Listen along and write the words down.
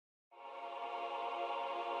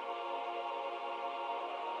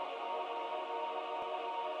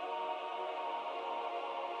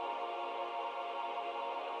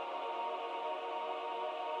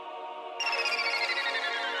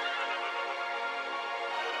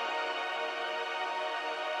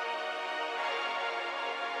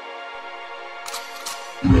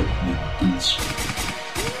Look,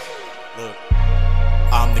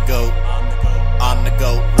 I'm the GOAT. I'm the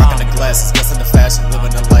GOAT. Rocking the glasses, guessing the fashion,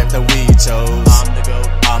 living the life that we chose. I'm the GOAT.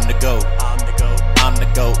 I'm the GOAT. I'm the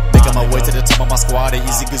GOAT. Making my way to the top of my squad,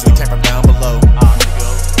 easy cause we came from down below. I'm the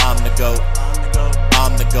GOAT. I'm the GOAT.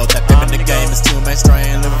 I'm the GOAT. That them in the game is too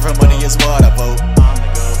mainstream. Living for money is what I vote.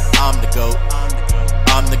 I'm the GOAT.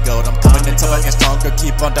 I'm the GOAT. I'm coming in tough and stronger.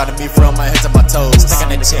 Keep on doubting me from my head to my toes.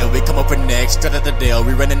 Stuck in the chill, we come up with next. Straight out the deal,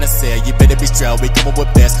 we running the sale. You better be straight, we come up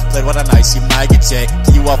with best. Play what I like, she might get checked.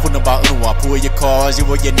 Keep you off with about Unuwa. Pull your cars, you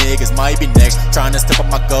or your niggas might be next. Trying to step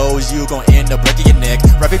up my goals, you gon' end up breaking your neck.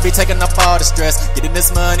 Rapping be taking up all the stress. Getting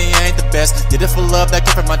this money ain't the best. Did it for love that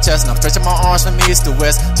came from my chest. And I'm stretching my arms from east to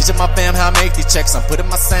west. Teaching my fam how I make these checks. I'm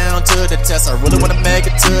putting my sound to the test. I really wanna make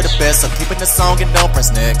it to the best. I'm keeping the song and don't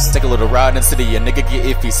press next. Take a little ride in the city, a nigga get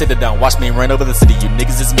iffy. Sit it down, watch me run over the city. You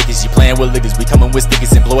niggas is Mickeys, you playing with niggas. We coming with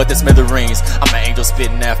stickies and blow at the smithereens. I'm an angel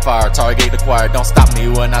spitting that fire, target acquired. Don't stop me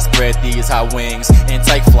when I spread these high wings and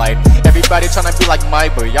take flight. Everybody tryna be like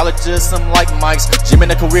Mike, but y'all are just some like Mikes.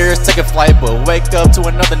 Dreaming a career is taking flight, but wake up to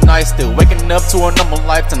another night. Still waking up to a normal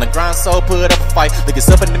life. Time to grind, so put up a fight. Look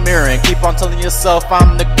yourself in the mirror and keep on telling yourself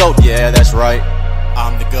I'm the GOAT. Yeah, that's right.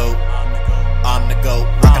 I'm the GOAT. I'm the GOAT.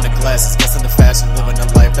 Rocking the glasses, guessing the fashion, living the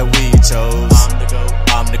life that we chose. I'm the GOAT.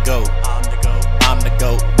 I'm the GOAT. I'm the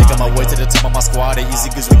GOAT. Making my way to the top of my squad, easy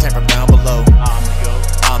cause we came from down below. I'm the GOAT.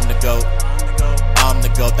 I'm the GOAT. I'm the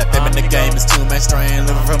GOAT. That them in the game is too mainstream.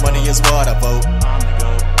 Living for money is what I vote.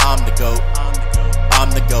 I'm the GOAT. I'm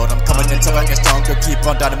the GOAT. I'm coming in tough and stronger. Keep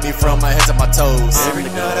on doubting me from my head to my toes. Every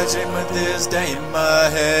night I dream of this day in my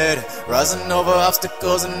head. Rising over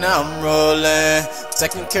obstacles and now I'm rolling.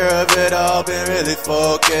 Taking care of it all, been really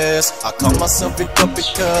focused. I call myself a GOAT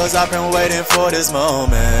because I've been waiting for this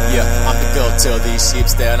moment. Yeah, I'm the GOAT. Tell these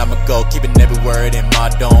sheeps that I'm a GOAT. Keeping every word in my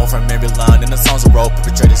dome. From every line in the songs I wrote.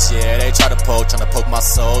 Perpetrators, yeah, they try to poke. Trying to poke my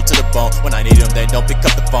soul to the bone. When I need them, they don't pick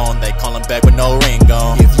up the phone. They callin' back with no ring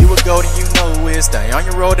on. If you a GOAT and you know it, stay on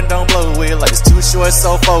your road and don't blow it. Like it's too short,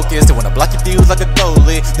 so focused. They wanna block your views like a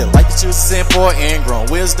goalie. They like that you is important. Growing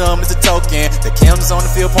wisdom is a token. The cameras on the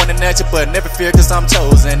field pointing at you, but never fear cause I'm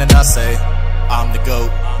chosen. And I say, I'm the GOAT.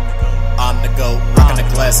 I'm the GOAT. Rocking the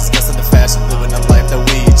glasses, guessing the fashion, living the life that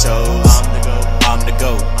we chose. I'm the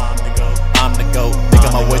GOAT. I'm the GOAT. I'm the GOAT.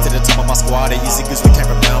 Making my way to the top of my squad, easy cause we came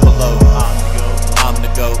from down below. I'm the GOAT. I'm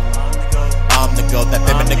the GOAT. I'm the GOAT. That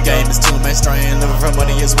them in the game is too mainstream. Living for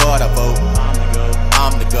money is what I vote.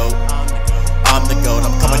 I'm the GOAT. I'm the GOAT.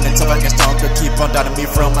 I'm coming in tough and stronger. Keep on doubting me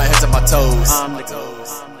from my head to my toes. I'm the GOAT.